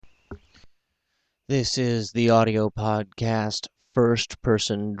This is the audio podcast First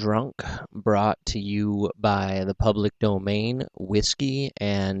Person Drunk, brought to you by the public domain, Whiskey,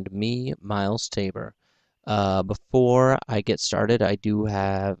 and me, Miles Tabor. Before I get started, I do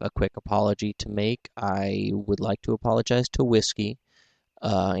have a quick apology to make. I would like to apologize to Whiskey.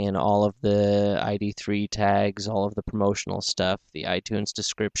 In all of the ID3 tags, all of the promotional stuff, the iTunes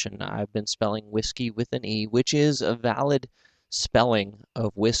description, I've been spelling whiskey with an E, which is a valid spelling of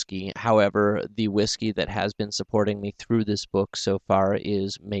whiskey. However, the whiskey that has been supporting me through this book so far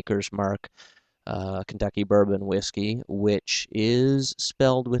is Maker's Mark Kentucky Bourbon Whiskey, which is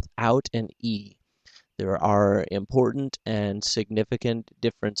spelled without an E. There are important and significant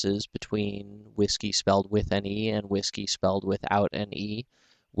differences between whiskey spelled with an E and whiskey spelled without an E,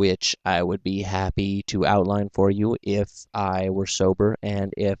 which I would be happy to outline for you if I were sober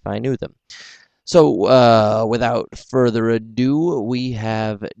and if I knew them. So, without further ado, we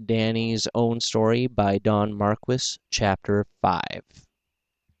have Danny's Own Story by Don Marquis, Chapter 5.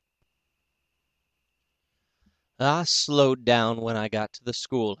 I slowed down when I got to the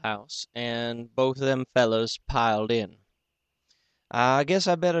schoolhouse, and both of them fellows piled in. "I guess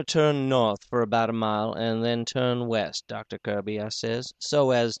I better turn north for about a mile, and then turn west, Dr. Kirby," I says,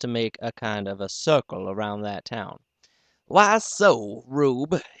 "so as to make a kind of a circle around that town." "Why so,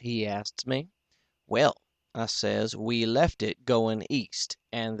 Rube?" he asks me. "Well," I says, "we left it going east,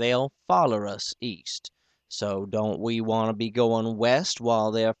 and they'll foller us east. So don't we want to be going west while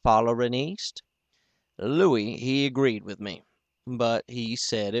they're follerin' east?" Louis, he agreed with me, but he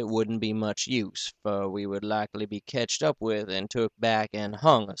said it wouldn't be much use, for we would likely be ketched up with and took back and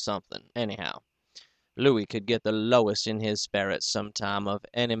hung or something, anyhow. Louis could get the lowest in his sperrits sometime of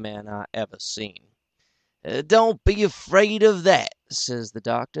any man I ever seen. "Don't be afraid of that," says the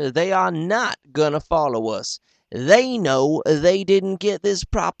doctor. "They are not going to follow us. They know they didn't get this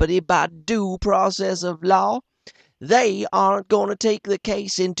property by due process of law. They aren't going to take the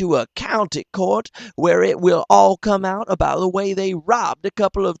case into a county court where it will all come out about the way they robbed a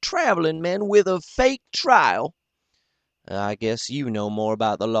couple of traveling men with a fake trial." "I guess you know more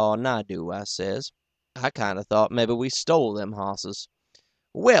about the law than I do," I says. "I kind of thought maybe we stole them hosses."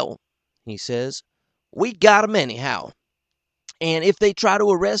 "Well," he says, "we got 'em anyhow. And if they try to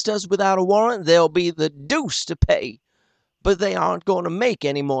arrest us without a warrant, there'll be the deuce to pay. But they aren't going to make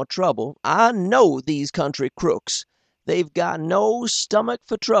any more trouble. I know these country crooks. They've got no stomach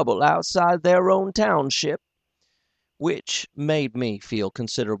for trouble outside their own township." Which made me feel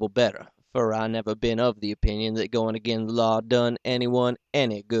considerable better, for I never been of the opinion that going agin the law done anyone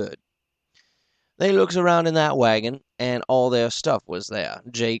any good. They looks around in that wagon, and all their stuff was there,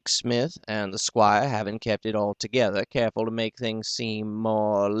 Jake Smith and the squire having kept it all together, careful to make things seem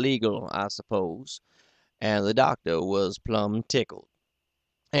more legal, I suppose, and the doctor was plumb tickled.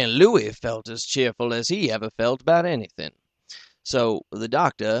 And Louis felt as cheerful as he ever felt about anything. So the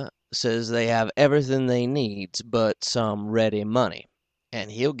doctor says they have everything they needs but some ready money, and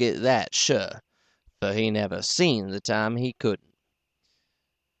he'll get that sure, for he never seen the time he couldn't.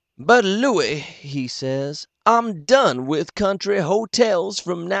 "But, Louis," he says, "I'm done with country hotels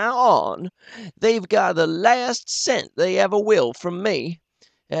from now on. They've got the last cent they ever will from me,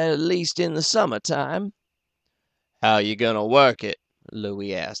 at least in the summer time." "How you gonna work it?"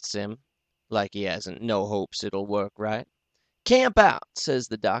 Louis asks him, like he hasn't no hopes it'll work right. "Camp out," says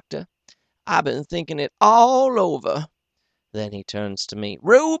the doctor. "I been thinking it all over." Then he turns to me.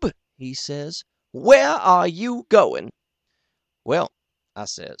 "Rube," he says, "where are you going?" "Well," I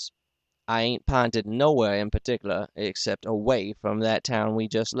says, "I ain't p'inted nowhere in particular except away from that town we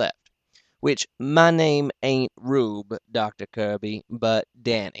just left. Which my name ain't Rube, Dr. Kirby, but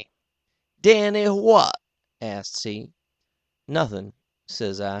Danny." "Danny what?" asks he. "Nothin',"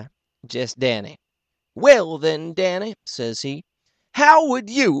 says I. "Jest Danny." "Well, then, Danny," says he, "how would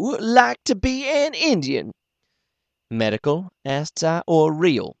you like to be an Indian?" "Medical," asks I, "or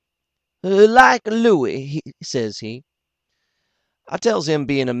real?" "Like Louis," says he. I tells him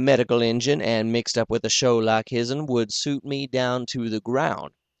being a medical Injun and mixed up with a show like his'n would suit me down to the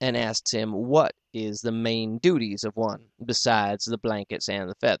ground, and asks him what is the main duties of one, besides the blankets and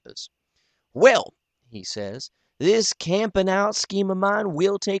the feathers. "Well," he says, "this campin' out scheme of mine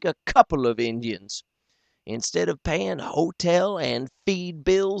will take a couple of Injuns. Instead of paying hotel and feed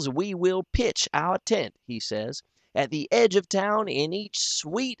bills, we will pitch our tent," he says, "at the edge of town in each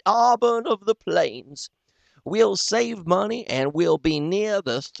sweet Auburn of the plains. We'll save money, and we'll be near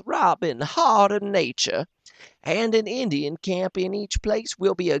the throbbing heart of nature, and an Indian camp in each place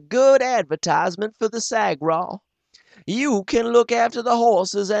will be a good advertisement for the Sagraw. You can look after the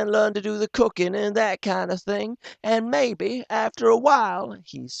horses and learn to do the cooking and that kind of thing, and maybe, after a while,"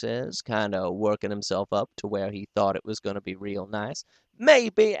 he says, kind of working himself up to where he thought it was going to be real nice,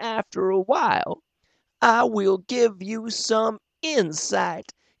 "maybe after a while I will give you some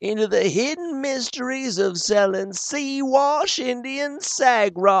insight into the hidden mysteries of selling Siwash Indian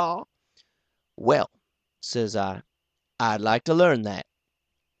Sagraw." "Well," says "I'd like to learn that."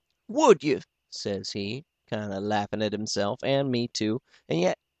 "Would you?" says he, kind of laughing at himself, and me too, and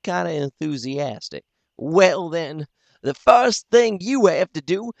yet kind of enthusiastic. "Well, then, the first thing you have to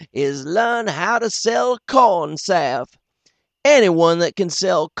do is learn how to sell corn salve. Anyone that can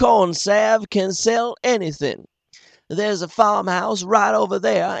sell corn salve can sell anything. There's a farmhouse right over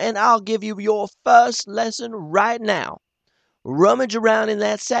there, and I'll give you your first lesson right now. Rummage around in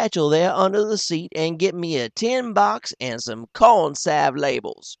that satchel there under the seat and get me a tin box and some corn salve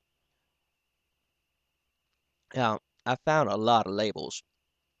labels." Now, I found a lot of labels,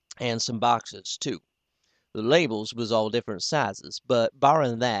 and some boxes, too. The labels was all different sizes, but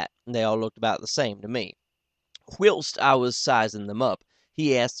barring that, they all looked about the same to me. Whilst I was sizing them up,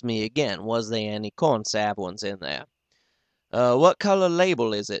 he asked me again, was there any corn salve ones in there. "What color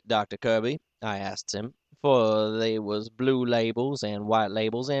label is it, Dr. Kirby?" I asked him, for they was blue labels and white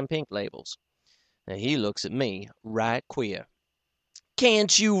labels and pink labels. And he looks at me right queer.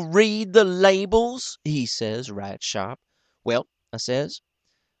 "Can't you read the labels?" he says, right sharp. "Well," I says,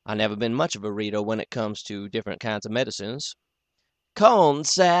 "I never been much of a reader when it comes to different kinds of medicines." "Corn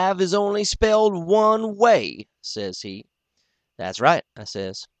salve is only spelled one way," says he. "That's right," I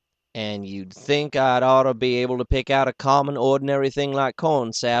says, "and you'd think I'd oughter be able to pick out a common, ordinary thing like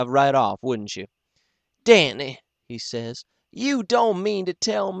corn salve right off, wouldn't you?" "Danny," he says, "you don't mean to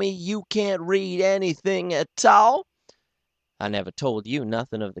tell me you can't read anything at all?" "I never told you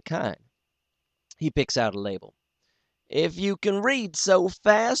nothing of the kind." He picks out a label. "If you can read so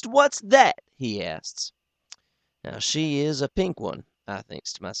fast, what's that?" he asks. Now she is a pink one, I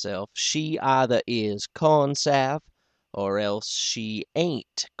thinks to myself. She either is corn salve, or else she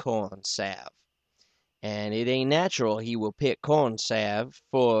ain't corn salve. And it ain't natural he will pick corn salve,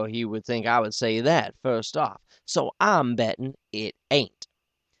 for he would think I would say that first off. So I'm betting it ain't.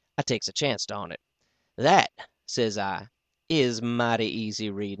 I takes a chance on it. "That," says I, "is mighty easy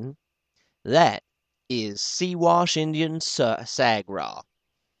reading. That is Siwash Indian Sagraw."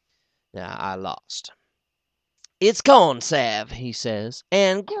 Now I lost. "It's corn salve," he says,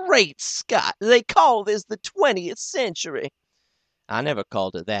 "and great Scott, they call this the 20th century." "I never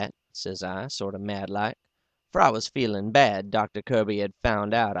called it that," says I, sort of mad like, for I was feeling bad Dr. Kirby had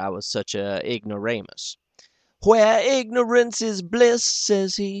found out I was such a ignoramus. "Where ignorance is bliss,"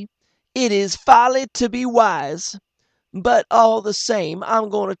 says he, "it is folly to be wise. But all the same, I'm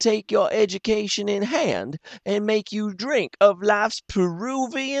going to take your education in hand and make you drink of life's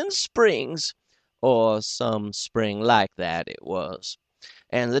Peruvian springs," or some spring like that it was.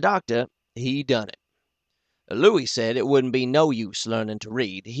 And the doctor, he done it. Louis said it wouldn't be no use learning to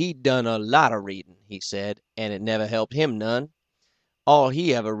read. He'd done a lot of reading, he said, and it never helped him none. All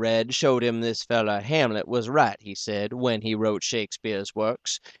he ever read showed him this feller Hamlet was right, he said, when he wrote Shakespeare's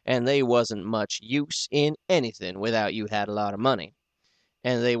works, and they wasn't much use in anything without you had a lot of money.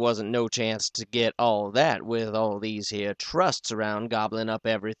 And they wasn't no chance to get all that with all these here trusts around gobbling up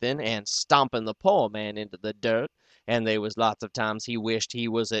everything and stomping the poor man into the dirt, and they was lots of times he wished he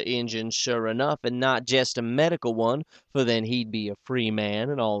was a Injun sure enough and not jest a medical one, for then he'd be a free man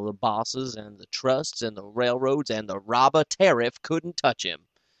and all the bosses and the trusts and the railroads and the robber tariff couldn't touch him.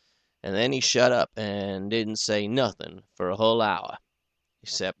 And then he shut up and didn't say nothing for a whole hour,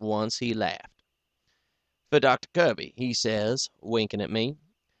 except once he laughed. For Dr. Kirby, he says, winking at me,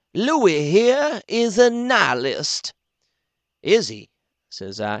 "Louis here is a nihilist." "Is he?"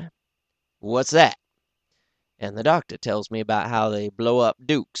 says I. "What's that?" And the doctor tells me about how they blow up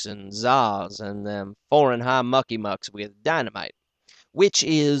dukes and czars and them foreign high mucky mucks with dynamite, which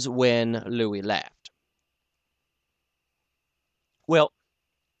is when Louis laughed. Well,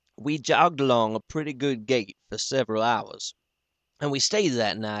 we jogged along a pretty good gait for several hours, and we stayed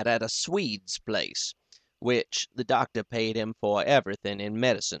that night at a Swede's place, which the doctor paid him for everything in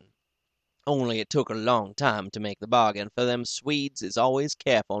medicine. Only it took a long time to make the bargain, for them Swedes is always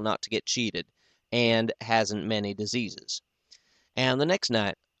careful not to get cheated, and hasn't many diseases. And the next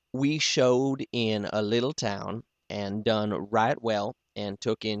night we showed in a little town, and done right well, and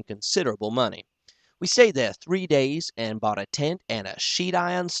took in considerable money. We stayed there 3 days, and bought a tent, and a sheet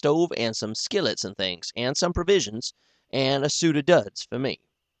iron stove, and some skillets and things, and some provisions, and a suit of duds for me.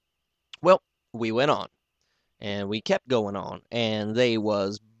 Well, we went on, and we kept going on, and they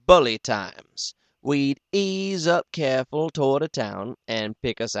was bully times. We'd ease up careful toward a town and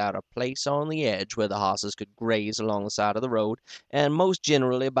pick us out a place on the edge where the hosses could graze along the side of the road, and most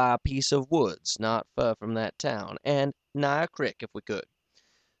generally by a piece of woods not far from that town, and nigh a crick if we could.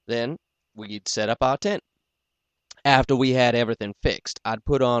 Then we'd set up our tent. After we had everything fixed, I'd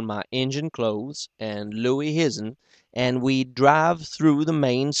put on my Injun clothes and Louie his'n, and we'd drive through the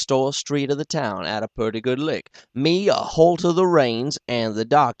main store street of the town at a purty good lick, me a holt of the reins, and the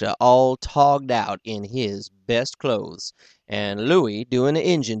doctor all togged out in his best clothes, and Louie doing the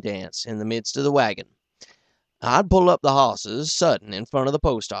Injun dance in the midst of the wagon. I'd pull up the hosses sudden in front of the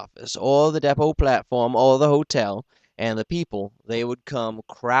post office, or the depot platform, or the hotel, and the people they would come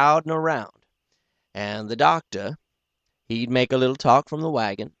crowdin' around, and the doctor he'd make a little talk from the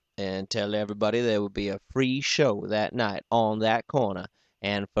wagon, and tell everybody there would be a free show that night on that corner,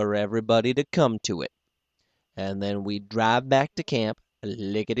 and for everybody to come to it. And then we'd drive back to camp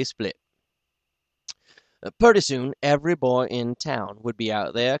lickety-split. Purty soon every boy in town would be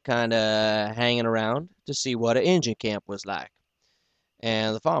out there kind of hanging around to see what a Injun camp was like.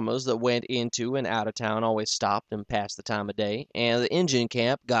 And the farmers that went into and out of town always stopped and passed the time of day, and the Injun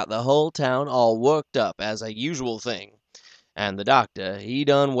camp got the whole town all worked up as a usual thing. And the doctor, he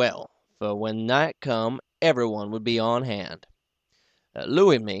done well, for when night come, everyone would be on hand.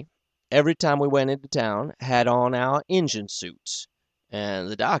 Louie and me, every time we went into town, had on our Injun suits, and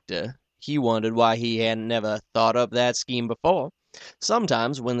the doctor, he wondered why he hadn't never thought up that scheme before.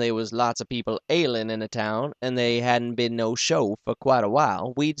 Sometimes when there was lots of people ailin' in a town, and they hadn't been no show for quite a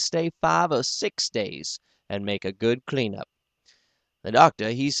while, we'd stay 5 or 6 days and make a good clean-up. The doctor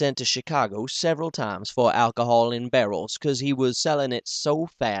he sent to Chicago several times for alcohol in barrels, 'cause he was sellin' it so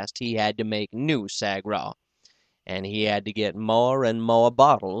fast he had to make new Sagraw, and he had to get more and more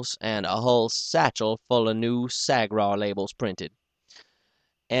bottles and a whole satchel full of new Sagraw labels printed.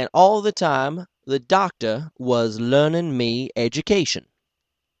 And all the time the doctor was learnin' me education.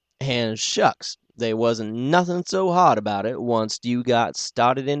 And shucks, they wasn't nothin' so hard about it once you got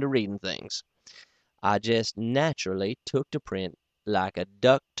started into readin' things. I jest naturally took to print like a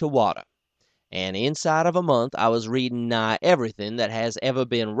duck to water, and inside of a month I was readin' nigh everything that has ever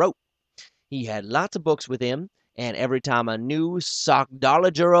been wrote. He had lots of books with him, and every time a new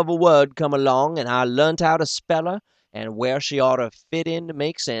sockdologer of a word come along and I learnt how to spell her and where she ought to fit in to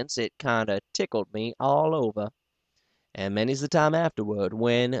make sense, it kind of tickled me all over. And many's the time afterward,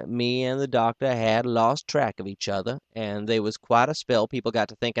 when me and the doctor had lost track of each other, and they was quite a spell people got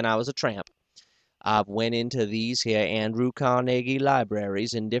to thinking I was a tramp, I've went into these here Andrew Carnegie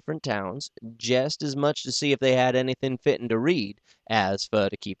libraries in different towns, jest as much to see if they had anything fittin' to read as for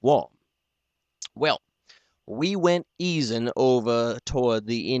to keep warm. Well, we went easin' over toward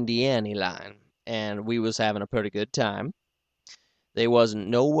the Indiany line, and we was havin' a pretty good time. They wasn't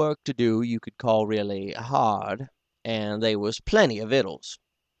no work to do you could call really hard, and they was plenty of vittles.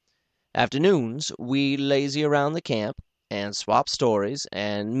 Afternoons we'd lazy around the camp, and swap stories,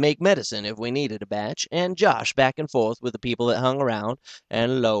 and make medicine if we needed a batch, and josh back and forth with the people that hung around,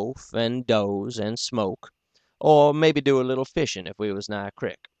 and loaf, and doze, and smoke, or maybe do a little fishin' if we was nigh a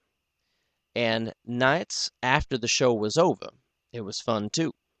crick. And nights after the show was over, it was fun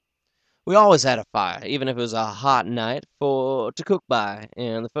too. We always had a fire, even if it was a hot night, for to cook by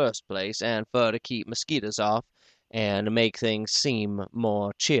in the first place, and for to keep mosquitoes off, and to make things seem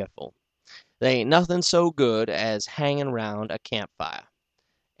more cheerful. They ain't nothing so good as hanging round a campfire,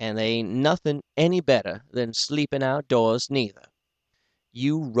 and they ain't nothing any better than sleeping outdoors neither.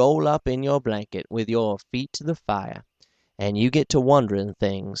 You roll up in your blanket with your feet to the fire, and you get to wondering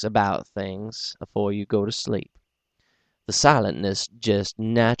things about things afore you go to sleep. The silentness just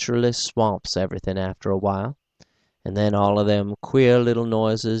naturally swamps everything after a while, and then all of them queer little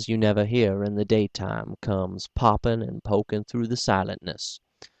noises you never hear in the daytime comes popping and poking through the silentness,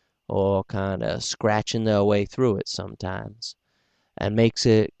 or kind of scratching their way through it sometimes, and makes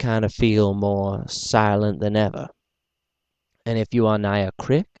it kind of feel more silent than ever. And if you are nigh a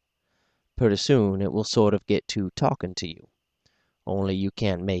crick, pretty soon it will sort of get to talking to you, only you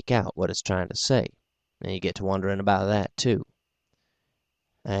can't make out what it's trying to say, and you get to wondering about that too.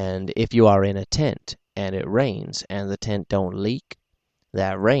 And if you are in a tent and it rains and the tent don't leak,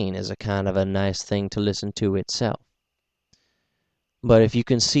 that rain is a kind of a nice thing to listen to itself. But if you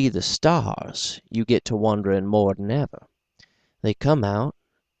can see the stars, you get to wondering more than ever. They come out,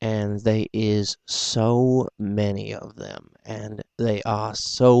 and they is so many of them, and they are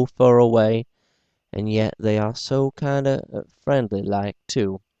so far away, and yet they are so kind of friendly like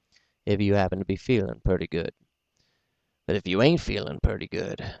too, if you happen to be feeling pretty good. But if you ain't feeling pretty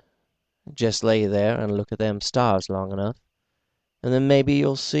good, just lay there and look at them stars long enough, and then maybe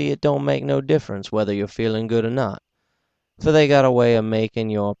you'll see it don't make no difference whether you're feeling good or not, for they got a way of making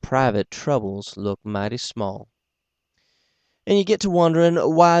your private troubles look mighty small. And you get to wondering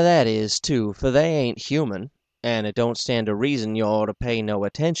why that is, too, for they ain't human, and it don't stand to reason you ought to pay no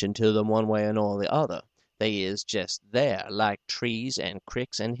attention to them one way nor the other. They is just there, like trees and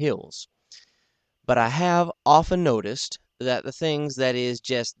cricks and hills. But I have often noticed that the things that is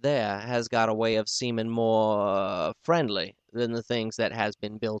just there has got a way of seeming more friendly than the things that has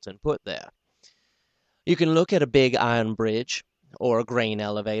been built and put there. You can look at a big iron bridge, or a grain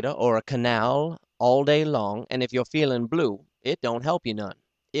elevator, or a canal all day long, and if you're feeling blue, it don't help you none.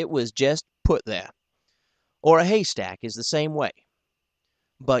 It was just put there. Or a haystack is the same way.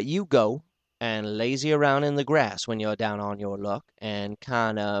 But you go and lazy around in the grass when you're down on your luck, and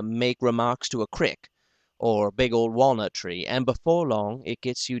kinda make remarks to a crick, or a big old walnut tree, and before long it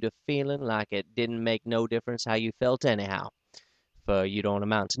gets you to feeling like it didn't make no difference how you felt anyhow, for you don't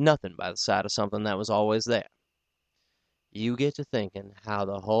amount to nothing by the side of something that was always there. You get to thinking how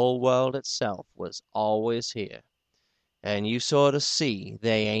the whole world itself was always here, and you sort of see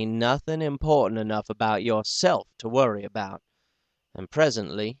they ain't nothing important enough about yourself to worry about, and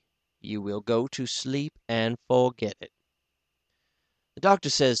presently you will go to sleep and forget it. The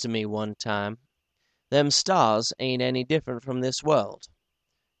doctor says to me one time, them stars ain't any different from this world,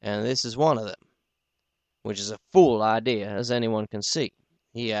 and this is one of them, which is a fool idea, as anyone can see.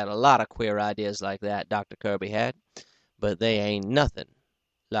 He had a lot of queer ideas like that, Dr. Kirby had, but they ain't nothing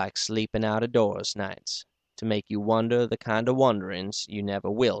like sleeping out of doors nights, to make you wonder the kind of wonderings you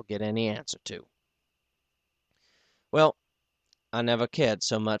never will get any answer to. Well, I never cared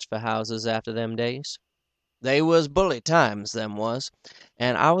so much for houses after them days. They was bully times, them was,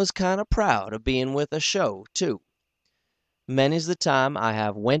 and I was kind of proud of being with a show, too. Many's the time I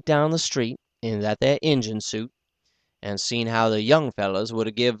have went down the street in that there Injun suit, and seen how the young fellers would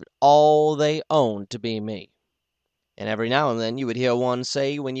have give all they owned to be me. And every now and then you would hear one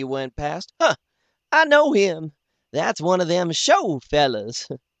say when you went past, "Huh, I know him. That's one of them show fellers."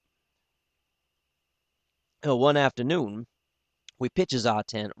 One afternoon we pitches our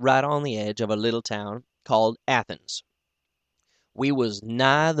tent right on the edge of a little town called Athens. We was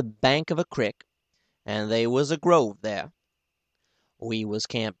nigh the bank of a crick, and they was a grove there. We was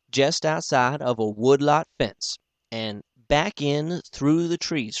camped jest outside of a woodlot fence, and back in through the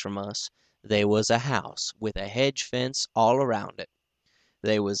trees from us they was a house with a hedge fence all around it.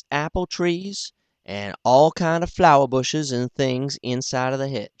 They was apple trees and all kind of flower bushes and things inside of the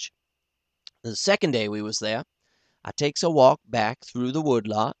hedge. The second day we was there, I takes a walk back through the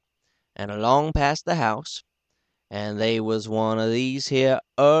woodlot and along past the house, and they was one of these here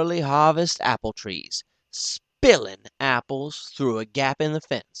early harvest apple trees, spillin' apples through a gap in the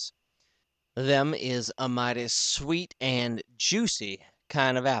fence. Them is a mighty sweet and juicy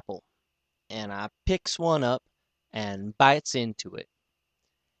kind of apple, and I picks one up and bites into it.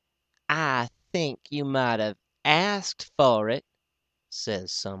 "I think you might have asked for it,"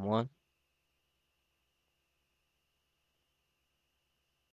 says someone.